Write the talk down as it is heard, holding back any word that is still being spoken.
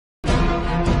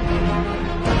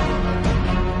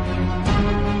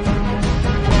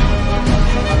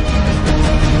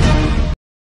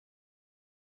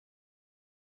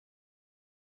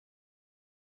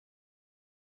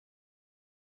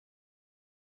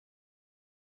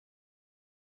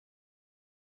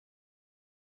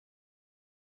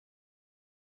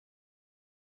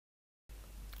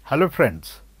Hello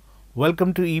friends,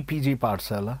 welcome to EPG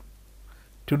Parsala.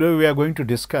 Today we are going to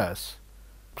discuss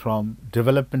from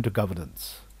development to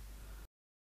governance.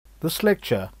 This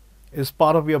lecture is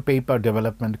part of your paper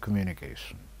Development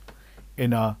Communication.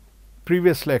 In our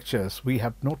previous lectures, we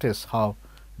have noticed how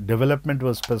development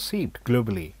was perceived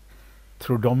globally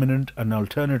through dominant and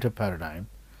alternative paradigm,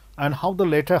 and how the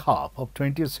later half of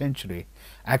 20th century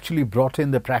actually brought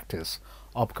in the practice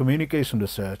of communication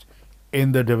research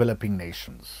in the developing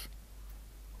nations.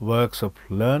 Works of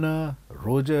Lerner,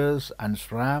 Rogers and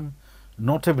Schramm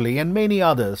notably, and many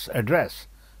others, address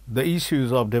the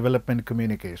issues of development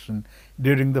communication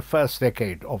during the first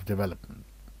decade of development.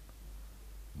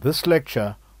 This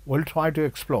lecture will try to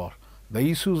explore the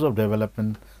issues of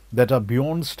development that are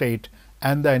beyond state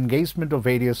and the engagement of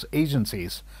various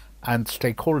agencies and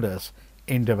stakeholders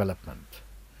in development.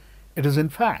 It is in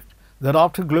fact that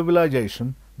after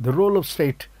globalization, the role of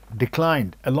state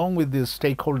declined, along with these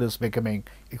stakeholders becoming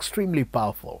extremely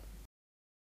powerful.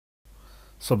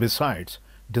 So besides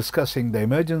discussing the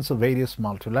emergence of various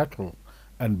multilateral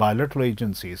and bilateral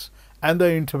agencies and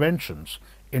their interventions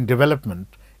in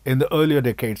development in the earlier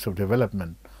decades of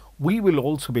development, we will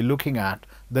also be looking at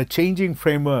the changing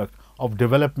framework of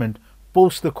development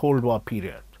post the Cold War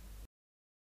period.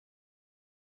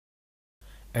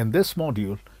 In this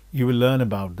module, you will learn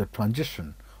about the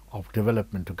transition of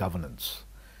development to governance.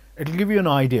 It will give you an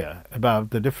idea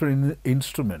about the different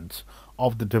instruments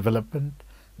of the development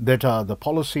that are the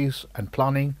policies and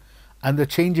planning, and the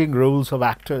changing roles of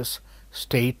actors,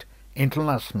 state,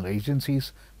 international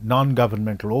agencies,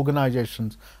 non-governmental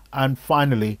organizations, and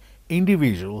finally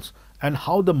individuals, and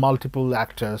how the multiple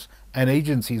actors and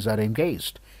agencies are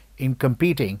engaged in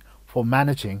competing for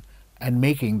managing and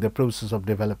making the process of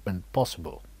development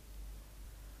possible.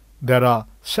 There are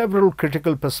several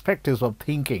critical perspectives of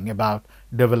thinking about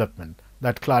development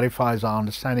that clarifies our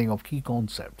understanding of key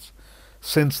concepts.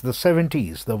 Since the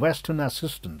 70s, the Western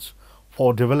assistance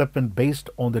for development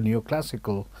based on the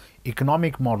neoclassical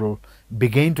economic model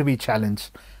began to be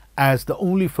challenged, as the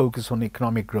only focus on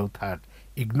economic growth had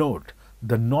ignored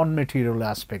the non-material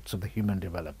aspects of the human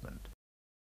development.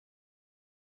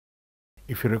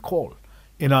 If you recall,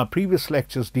 in our previous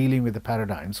lectures dealing with the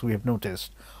paradigms, we have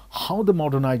noticed how the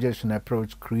modernization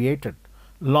approach created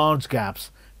large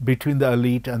gaps between the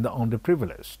elite and the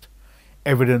underprivileged.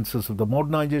 Evidences of the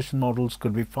modernization models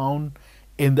could be found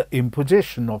in the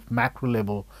imposition of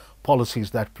macro-level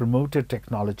policies that promoted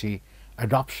technology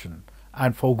adoption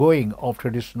and foregoing of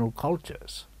traditional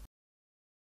cultures.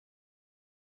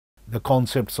 The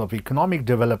concepts of economic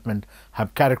development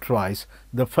have characterized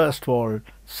the First World,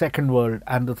 Second World,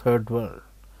 and the Third World.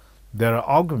 There are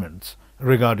arguments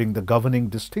regarding the governing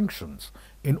distinctions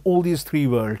in all these three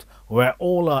worlds, where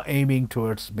all are aiming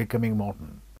towards becoming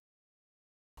modern.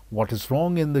 What is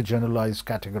wrong in the generalized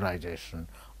categorization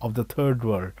of the Third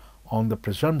World on the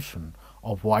presumption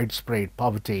of widespread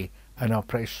poverty and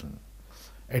oppression?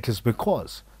 It is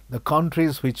because the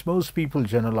countries which most people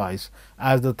generalize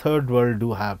as the Third World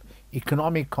do have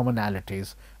economic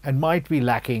commonalities and might be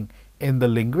lacking in the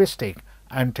linguistic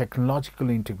and technological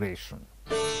integration.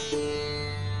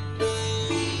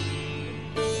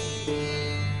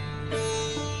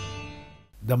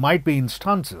 There might be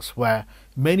instances where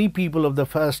many people of the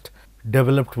first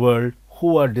developed world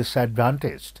who are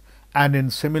disadvantaged and in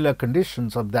similar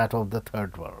conditions of that of the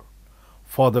Third World.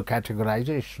 Further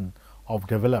categorization of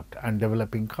developed and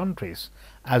developing countries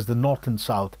as the North and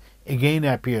South again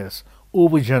appears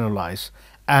overgeneralized,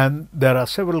 and there are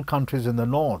several countries in the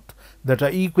North that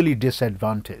are equally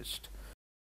disadvantaged.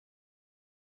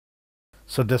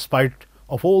 So despite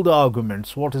of all the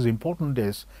arguments, what is important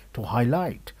is to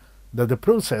highlight that the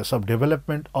process of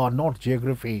development are not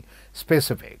geography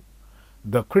specific.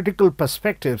 The critical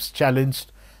perspectives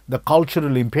challenged the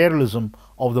cultural imperialism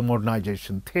of the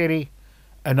modernization theory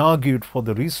and argued for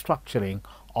the restructuring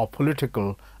of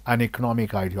political and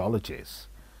economic ideologies.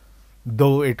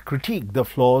 Though it critiqued the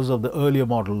flaws of the earlier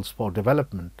models for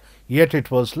development, yet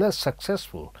it was less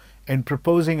successful in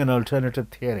proposing an alternative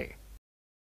theory.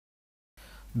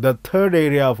 The third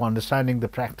area of understanding the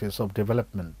practice of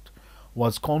development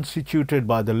was constituted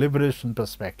by the liberation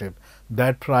perspective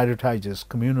that prioritizes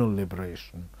communal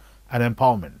liberation and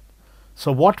empowerment.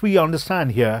 So what we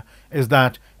understand here is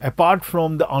that apart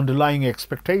from the underlying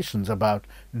expectations about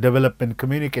development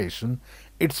communication,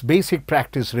 its basic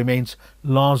practice remains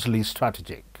largely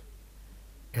strategic.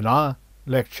 In our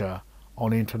lecture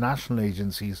on international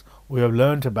agencies, we have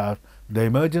learned about the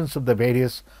emergence of the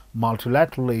various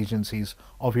multilateral agencies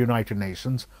of United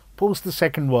Nations post the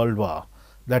Second World War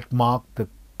that marked the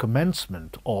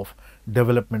commencement of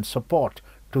development support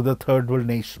to the Third World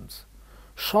nations.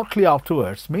 Shortly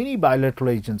afterwards, many bilateral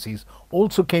agencies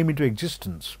also came into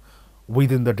existence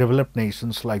within the developed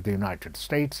nations like the United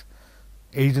States,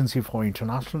 Agency for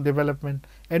International Development,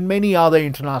 and many other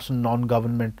international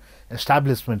non-government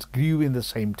establishments grew in the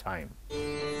same time.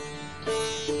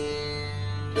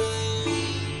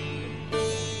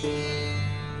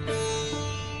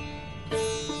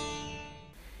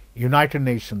 United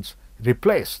Nations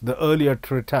replaced the earlier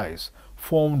treaties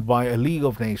formed by a League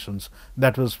of Nations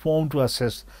that was formed to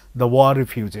assess the war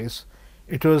refugees.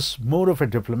 It was more of a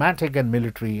diplomatic and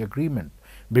military agreement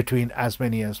between as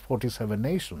many as 47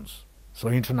 nations. So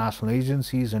international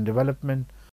agencies and development,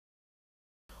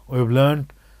 we have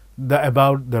learned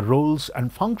about the roles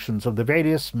and functions of the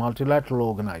various multilateral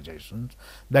organizations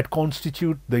that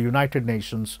constitute the United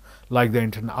Nations, like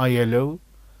the ILO,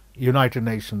 United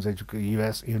Nations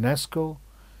UNESCO,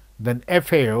 then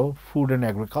FAO, Food and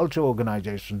Agriculture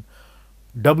Organization,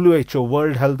 WHO,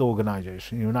 World Health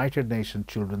Organization, United Nations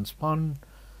Children's Fund,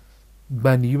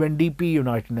 then UNDP,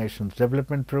 United Nations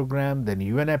Development Program, then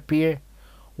UNFPA.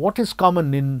 What is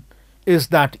common is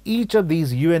that each of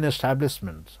these UN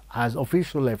establishments has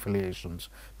official affiliations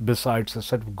besides a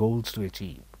set of goals to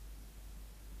achieve.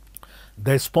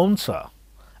 They sponsor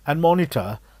and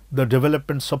monitor the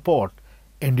development support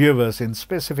endeavors in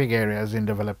specific areas in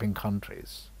developing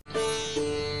countries.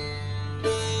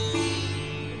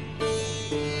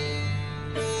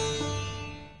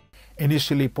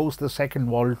 Initially, post the Second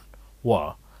World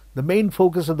War, the main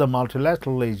focus of the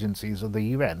multilateral agencies of the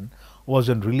UN was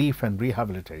on relief and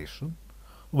rehabilitation,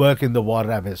 work in the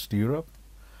war-ravaged Europe.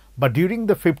 But during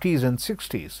the 50s and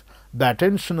 60s, the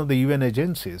attention of the UN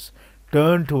agencies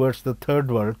turned towards the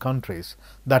third world countries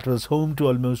that was home to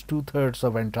almost two-thirds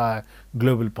of entire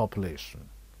global population.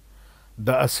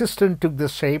 The assistance took the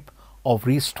shape of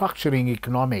restructuring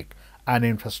economic and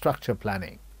infrastructure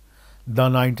planning. The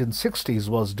 1960s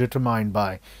was determined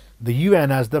by the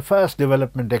UN as the first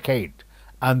development decade,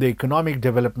 and the economic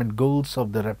development goals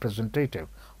of the representative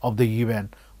of the UN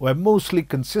were mostly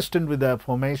consistent with the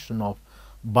formation of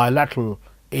bilateral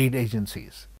aid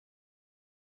agencies.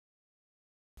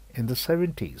 In the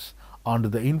 70s, under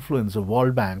the influence of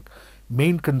World Bank,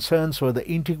 main concerns were the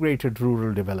integrated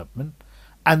rural development,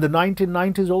 and the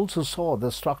 1990s also saw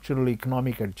the structural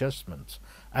economic adjustments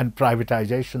and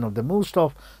privatization of the most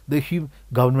of the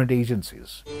government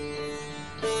agencies.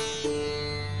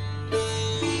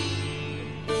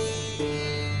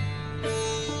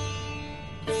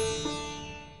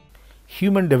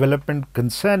 Human development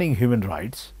concerning human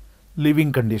rights,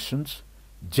 living conditions,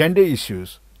 gender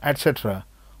issues, etc.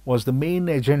 was the main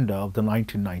agenda of the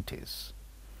 1990s.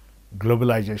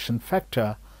 Globalization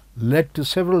factor led to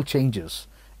several changes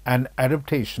and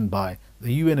adaptation by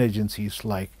the UN agencies,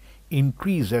 like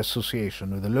increased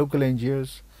association with the local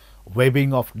NGOs,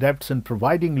 waiving of debts and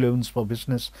providing loans for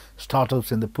business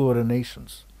startups in the poorer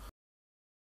nations.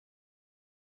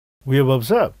 We have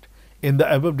observed in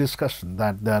the above discussion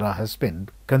that there has been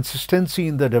consistency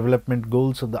in the development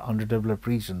goals of the underdeveloped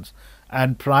regions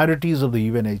and priorities of the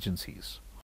UN agencies.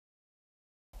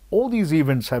 All these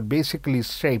events have basically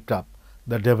shaped up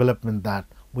the development that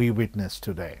we witness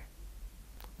today.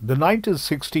 The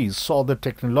 1960s saw the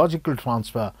technological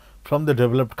transfer from the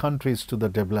developed countries to the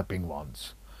developing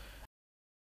ones.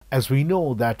 As we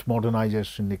know that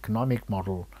modernization economic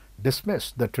model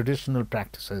dismissed the traditional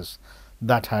practices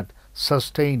that had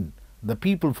sustained the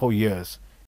people for years,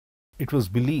 it was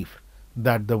believed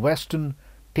that the Western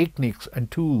techniques and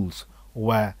tools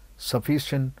were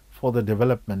sufficient for the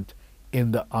development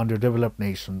in the underdeveloped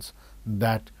nations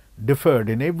that differed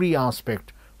in every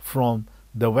aspect from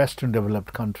the Western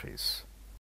developed countries.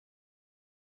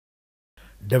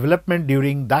 Development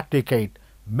during that decade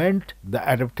meant the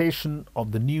adaptation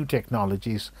of the new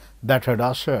technologies that had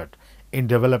ushered in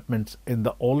developments in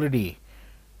the already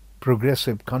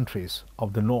progressive countries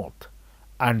of the North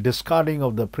and discarding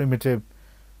of the primitive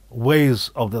ways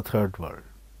of the Third World.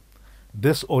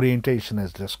 This orientation,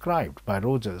 as described by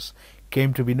Rogers,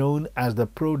 came to be known as the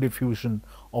pro-diffusion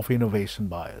of innovation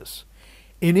bias.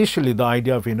 Initially, the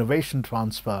idea of innovation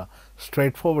transfer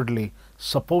straightforwardly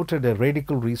supported a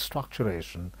radical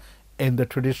restructuration in the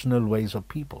traditional ways of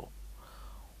people.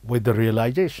 with the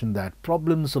realization that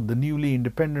problems of the newly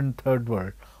independent Third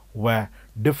World were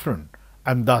different,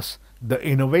 and thus the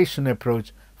innovation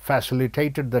approach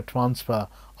facilitated the transfer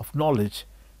of knowledge,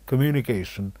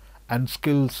 communication, and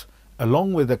skills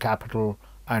along with the capital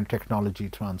and technology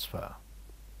transfer.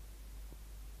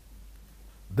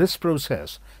 This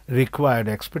process required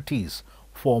expertise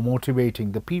for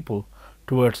motivating the people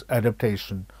towards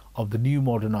adaptation of the new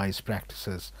modernized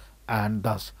practices, and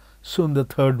thus soon the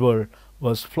Third World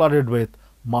was flooded with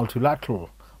multilateral,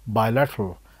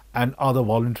 bilateral, and other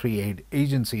voluntary aid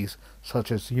agencies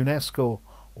such as UNESCO,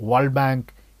 World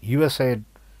Bank, USAID,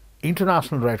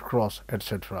 International Red Cross,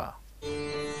 etc.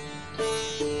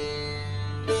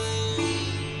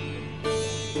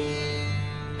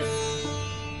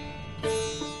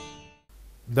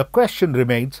 The question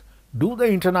remains, do the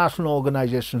international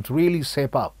organizations really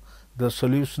shape up the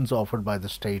solutions offered by the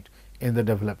state in the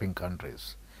developing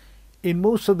countries? In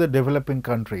most of the developing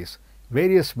countries,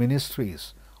 various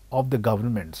ministries of the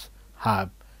governments have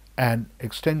an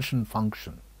extension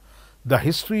function. The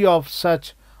history of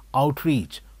such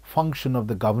outreach function of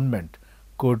the government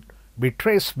could be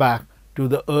traced back to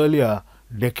the earlier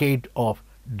decade of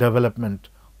development,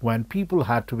 when people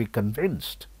had to be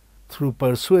convinced through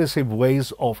persuasive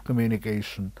ways of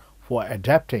communication for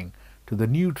adapting to the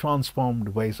new transformed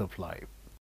ways of life.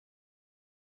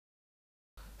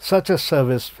 Such a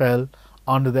service fell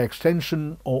under the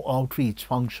extension or outreach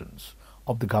functions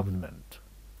of the government.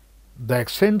 The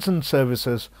extension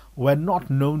services were not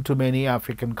known to many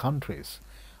African countries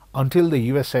until the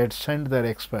USAID sent their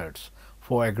experts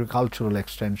for agricultural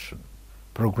extension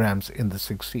programs in the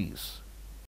 60s.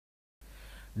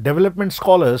 Development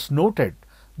scholars noted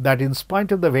that in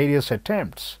spite of the various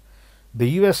attempts, the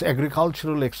US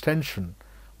agricultural extension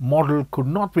model could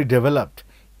not be developed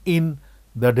in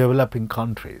the developing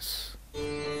countries.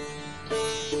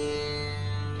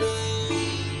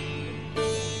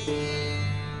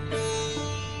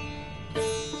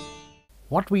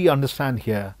 What we understand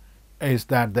here is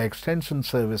that the extension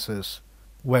services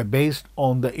were based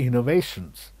on the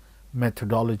innovations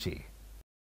methodology.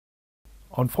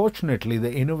 Unfortunately,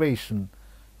 the innovation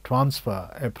transfer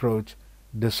approach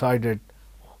decided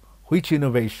which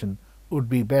innovation would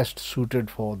be best suited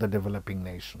for the developing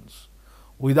nations,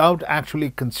 without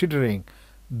actually considering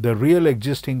the real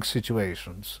existing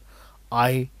situations.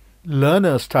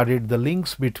 Learners studied the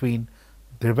links between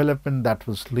development that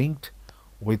was linked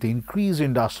with increased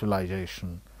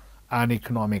industrialization and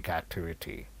economic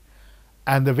activity,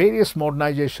 and the various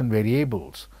modernization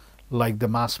variables like the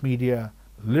mass media,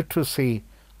 literacy,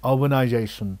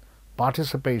 urbanization,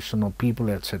 participation of people,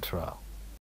 etc.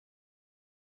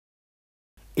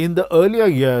 In the earlier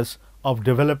years of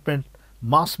development,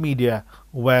 mass media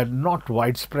were not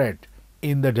widespread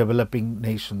in the developing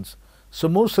nations, so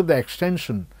most of the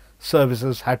extension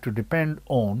services had to depend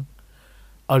on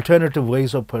alternative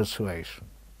ways of persuasion.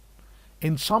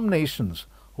 In some nations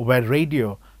where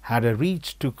radio had a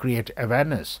reach to create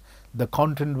awareness, the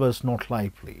content was not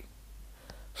lively.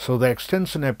 So the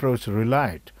extension approach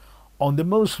relied on the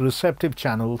most receptive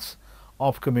channels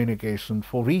of communication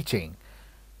for reaching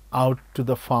out to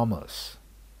the farmers.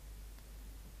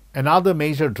 Another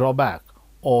major drawback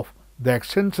of the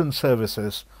extension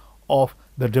services of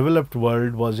the developed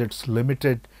world was its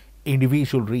limited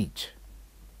individual reach.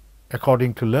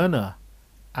 According to Lerner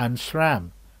and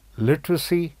Schramm,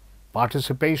 literacy,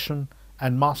 participation,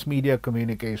 and mass media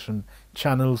communication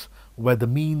channels were the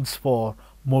means for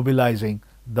mobilizing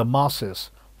the masses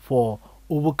for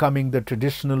overcoming the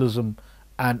traditionalism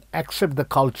and accept the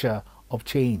culture of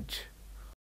change.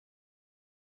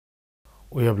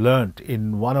 We have learnt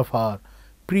in one of our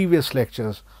previous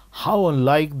lectures how,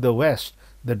 unlike the West,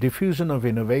 the diffusion of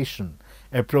innovation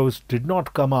approach did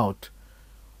not come out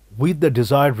with the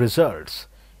desired results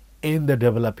in the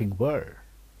developing world.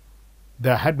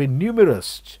 There had been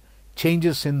numerous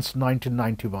changes since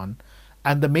 1991,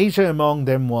 and the major among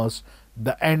them was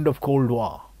the end of Cold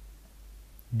War.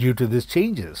 Due to these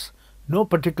changes, no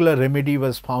particular remedy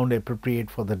was found appropriate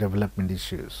for the development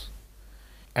issues.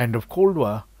 End of Cold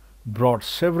War brought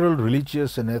several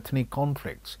religious and ethnic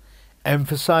conflicts,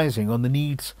 emphasizing on the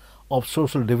needs of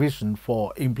social division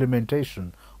for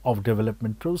implementation of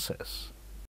development process.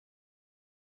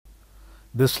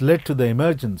 This led to the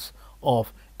emergence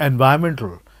of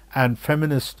environmental and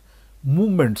feminist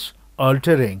movements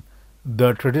altering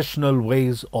the traditional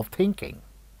ways of thinking.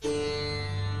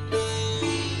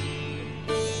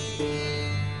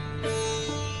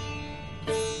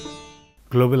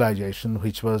 Globalization,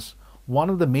 which was one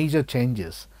of the major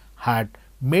changes, had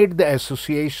made the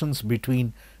associations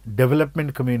between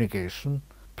development communication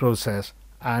process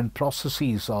and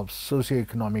processes of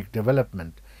socioeconomic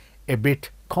development a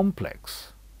bit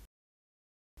complex.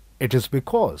 It is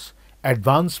because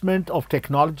advancement of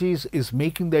technologies is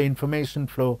making the information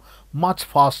flow much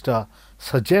faster,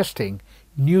 suggesting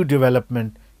new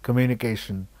development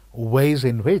communication ways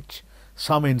in which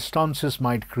some instances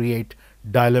might create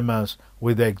dilemmas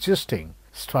with the existing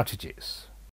strategies.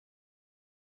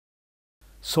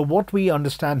 So what we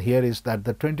understand here is that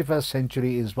the 21st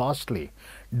century is vastly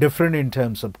different in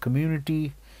terms of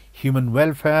community, human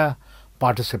welfare,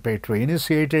 participatory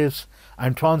initiatives,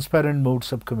 and transparent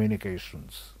modes of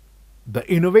communications. The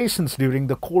innovations during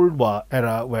the Cold War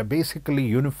era were basically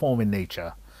uniform in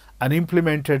nature and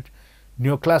implemented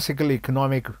neoclassical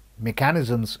economic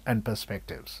mechanisms and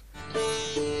perspectives.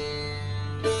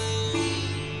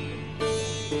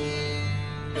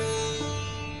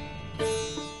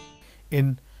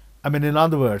 In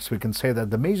other words, we can say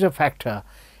that the major factor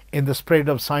in the spread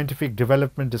of scientific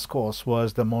development discourse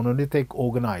was the monolithic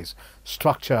organized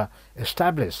structure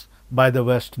established by the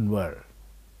Western world.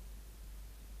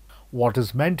 What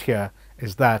is meant here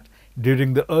is that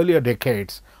during the earlier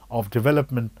decades of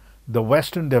development, the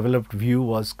Western developed view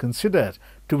was considered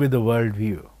to be the world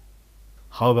view.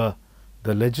 However,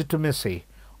 the legitimacy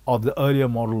of the earlier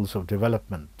models of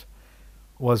development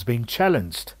was being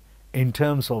challenged in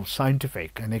terms of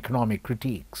scientific and economic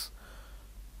critiques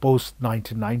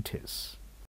post-1990s.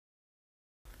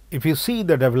 If you see,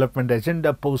 the development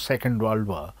agenda post-Second World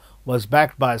War was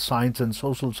backed by science and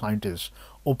social scientists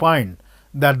opined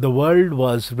that the world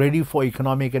was ready for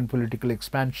economic and political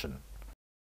expansion.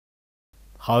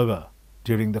 However,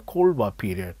 during the Cold War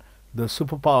period, the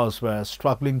superpowers were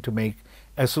struggling to make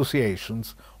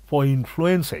associations for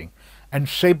influencing and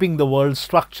shaping the world's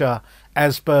structure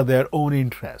as per their own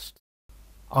interest.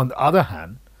 On the other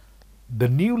hand, the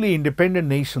newly independent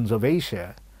nations of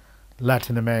Asia,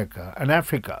 Latin America, and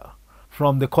Africa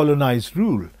from the colonized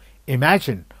rule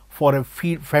imagined for a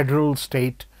federal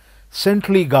state,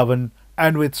 centrally governed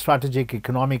and with strategic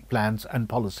economic plans and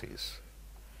policies.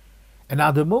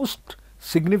 Another most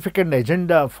significant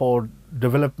agenda for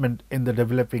development in the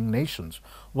developing nations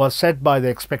was set by the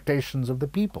expectations of the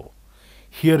people.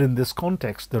 Here in this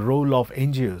context, the role of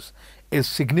NGOs is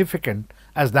significant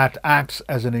as that acts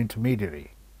as an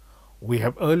intermediary. We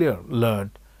have earlier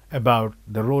learned about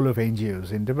the role of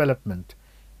NGOs in development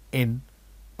in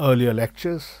earlier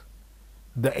lectures.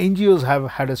 The NGOs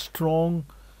have had a strong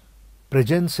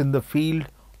presence in the field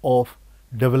of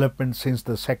development since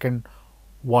the Second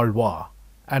World War,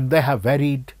 and they have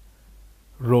varied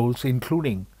roles,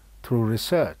 including through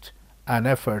research and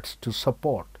efforts to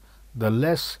support the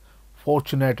less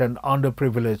fortunate and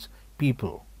underprivileged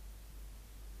people.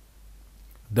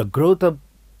 The growth of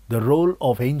the role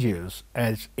of NGOs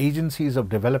as agencies of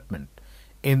development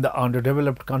in the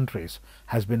underdeveloped countries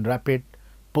has been rapid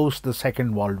post the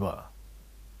Second World War.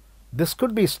 This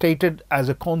could be stated as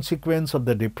a consequence of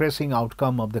the depressing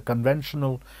outcome of the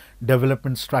conventional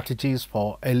development strategies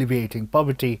for alleviating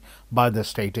poverty by the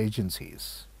state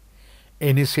agencies.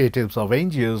 Initiatives of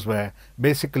NGOs were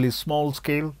basically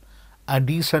small-scale and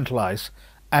decentralized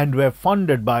and were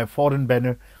funded by foreign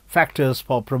benefactors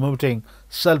for promoting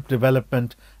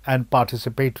self-development and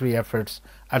participatory efforts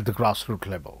at the grassroots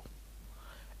level.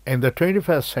 In the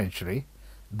 21st century,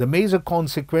 the major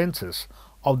consequences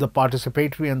of the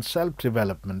participatory and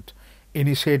self-development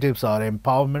initiatives are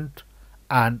empowerment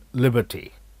and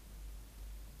liberty.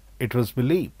 It was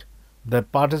believed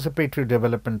that participatory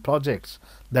development projects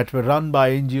that were run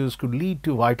by NGOs could lead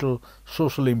to vital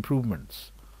social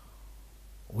improvements.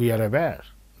 We are aware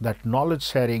that knowledge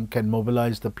sharing can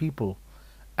mobilize the people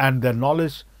and their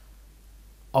knowledge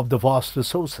of the vast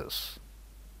resources.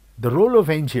 The role of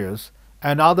NGOs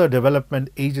and other development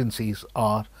agencies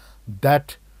are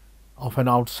that of an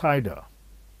outsider.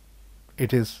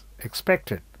 It is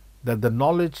expected that the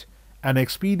knowledge and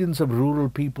experience of rural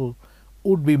people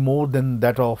would be more than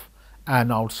that of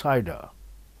an outsider.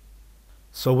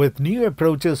 So with new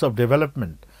approaches of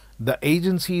development, the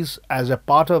agencies as a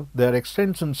part of their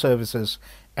extension services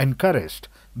encouraged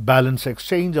balanced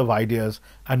exchange of ideas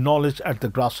and knowledge at the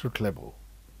grassroots level.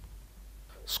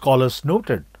 Scholars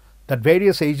noted that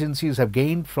various agencies have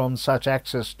gained from such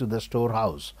access to the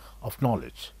storehouse of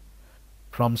knowledge.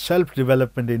 From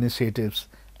self-development initiatives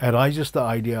arises the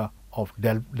idea of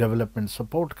development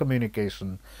support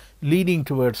communication leading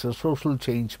towards a social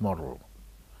change model.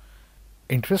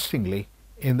 Interestingly,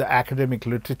 in the academic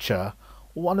literature,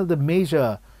 one of the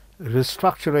major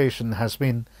restructuration has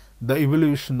been the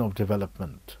evolution of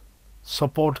development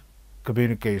support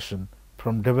communication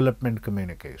from development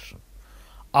communication.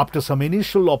 After some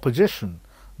initial opposition,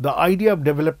 the idea of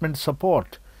development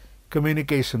support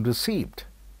communication received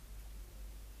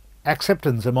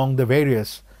acceptance among the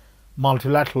various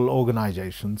multilateral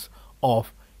organizations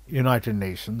of United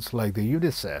Nations like the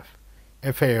UNICEF,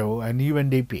 FAO and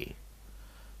UNDP.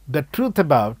 The truth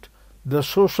about the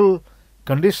social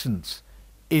conditions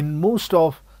in most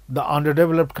of the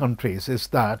underdeveloped countries is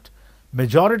that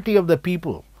majority of the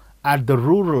people at the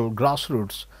rural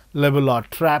grassroots level are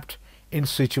trapped in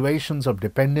situations of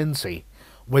dependency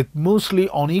with mostly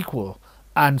unequal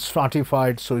and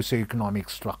stratified socioeconomic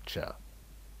structure.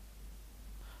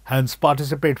 Hence,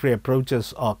 participatory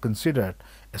approaches are considered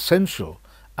essential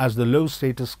as the low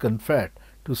status conferred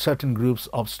to certain groups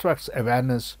obstructs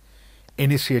awareness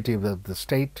initiative of the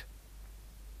state.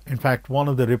 In fact, one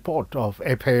of the report of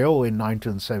FAO in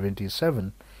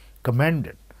 1977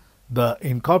 commended the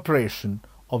incorporation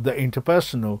of the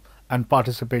interpersonal and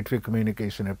participatory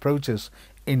communication approaches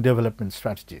in development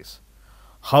strategies.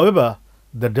 However,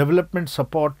 the development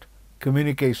support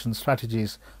communication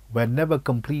strategies were never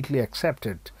completely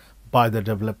accepted by the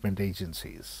development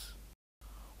agencies.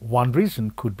 One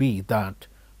reason could be that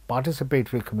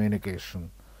participatory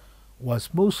communication was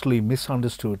mostly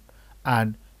misunderstood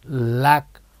and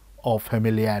lack of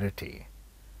familiarity.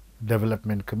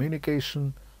 Development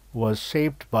communication was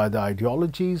shaped by the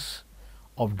ideologies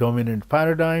of dominant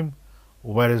paradigm,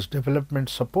 whereas development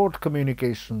support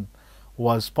communication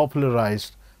was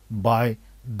popularized by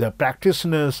the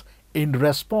practitioners in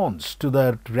response to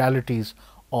the realities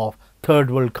of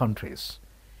third world countries.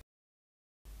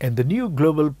 In the new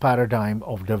global paradigm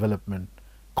of development,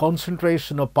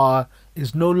 concentration of power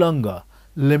is no longer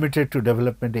limited to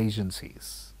development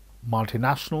agencies,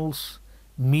 multinationals,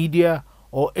 media,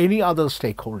 or any other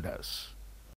stakeholders.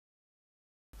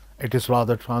 It is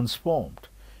rather transformed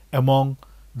among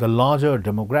the larger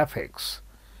demographics.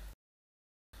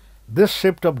 This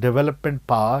shift of development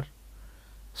power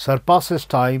surpasses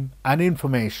time and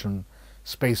information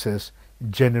spaces,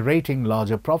 generating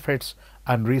larger profits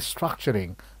and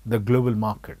restructuring the global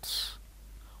markets.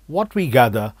 What we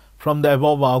gather from the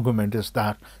above argument is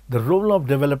that the role of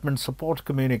development support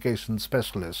communication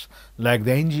specialists like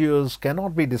the NGOs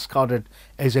cannot be discarded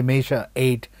as a major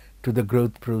aid to the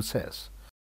growth process.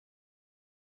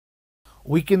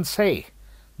 We can say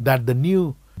that the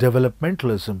new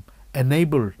developmentalism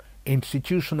enabled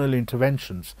institutional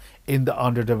interventions in the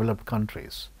underdeveloped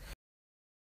countries.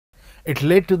 It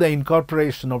led to the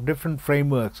incorporation of different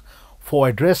frameworks for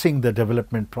addressing the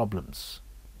development problems.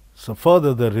 So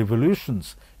further, the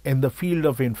revolutions in the field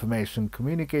of information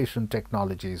communication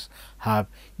technologies have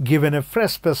given a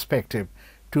fresh perspective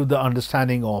to the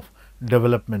understanding of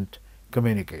development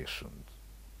communication.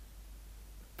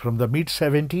 From the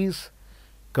mid-70s,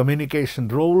 communication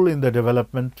role in the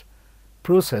development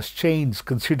process changed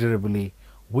considerably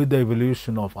with the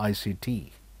evolution of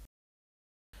ICT.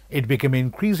 It became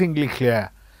increasingly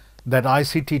clear that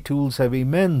ICT tools have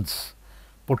immense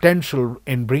potential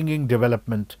in bringing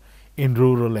development in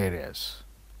rural areas.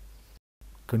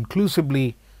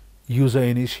 Conclusively,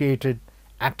 user-initiated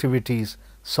activities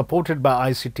supported by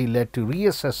ICT led to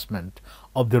reassessment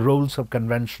of the roles of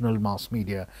conventional mass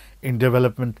media in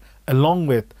development, along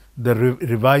with the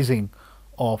revising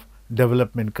of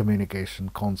development communication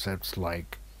concepts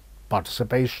like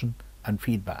participation and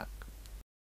feedback.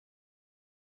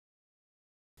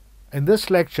 In this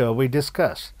lecture, we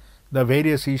discuss the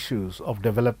various issues of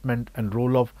development and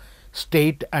role of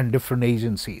state and different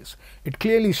agencies. It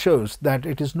clearly shows that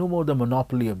it is no more the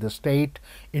monopoly of the state.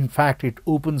 In fact, it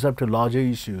opens up to larger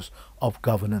issues of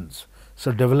governance.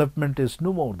 So development is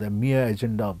no more the mere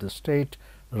agenda of the state,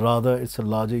 rather it's a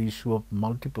larger issue of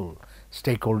multiple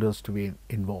stakeholders to be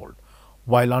involved.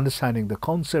 While understanding the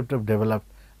concept of developed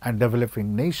and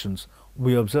developing nations,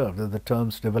 we observe that the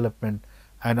terms development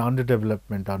and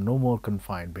underdevelopment are no more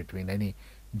confined between any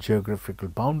geographical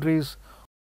boundaries.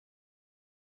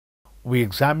 We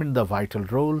examined the vital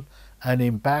role and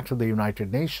impact of the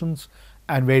United Nations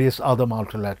and various other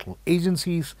multilateral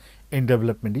agencies in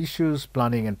development issues,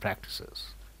 planning and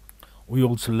practices. We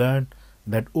also learned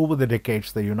that over the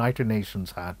decades the United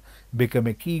Nations had become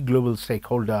a key global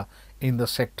stakeholder in the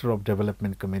sector of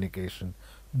development communication,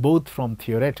 both from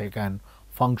theoretic and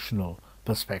functional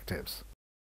perspectives.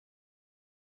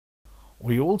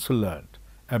 We also learned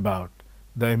about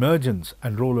the emergence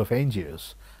and role of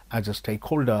NGOs as a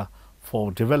stakeholder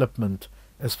for development,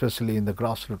 especially in the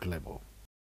grassroots level.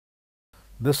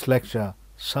 This lecture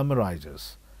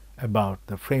summarizes about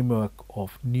the framework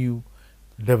of new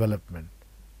development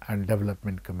and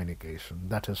development communication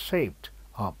that is shaped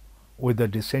up with the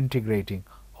disintegrating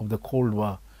of the Cold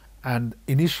War and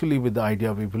initially with the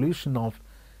idea of evolution of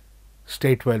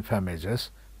state welfare measures,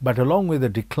 but along with the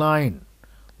decline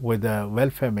with the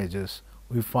welfare measures,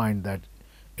 we find that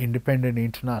independent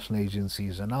international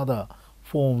agencies and other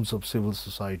forms of civil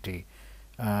society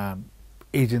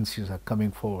agencies are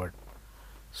coming forward.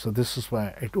 So this is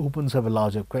why it opens up a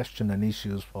larger question and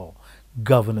issues for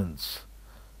governance.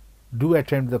 Do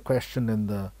attempt the question in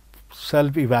the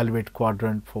self-evaluate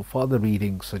quadrant. For further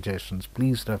reading suggestions,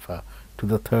 please refer to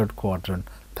the third quadrant.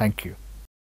 Thank you.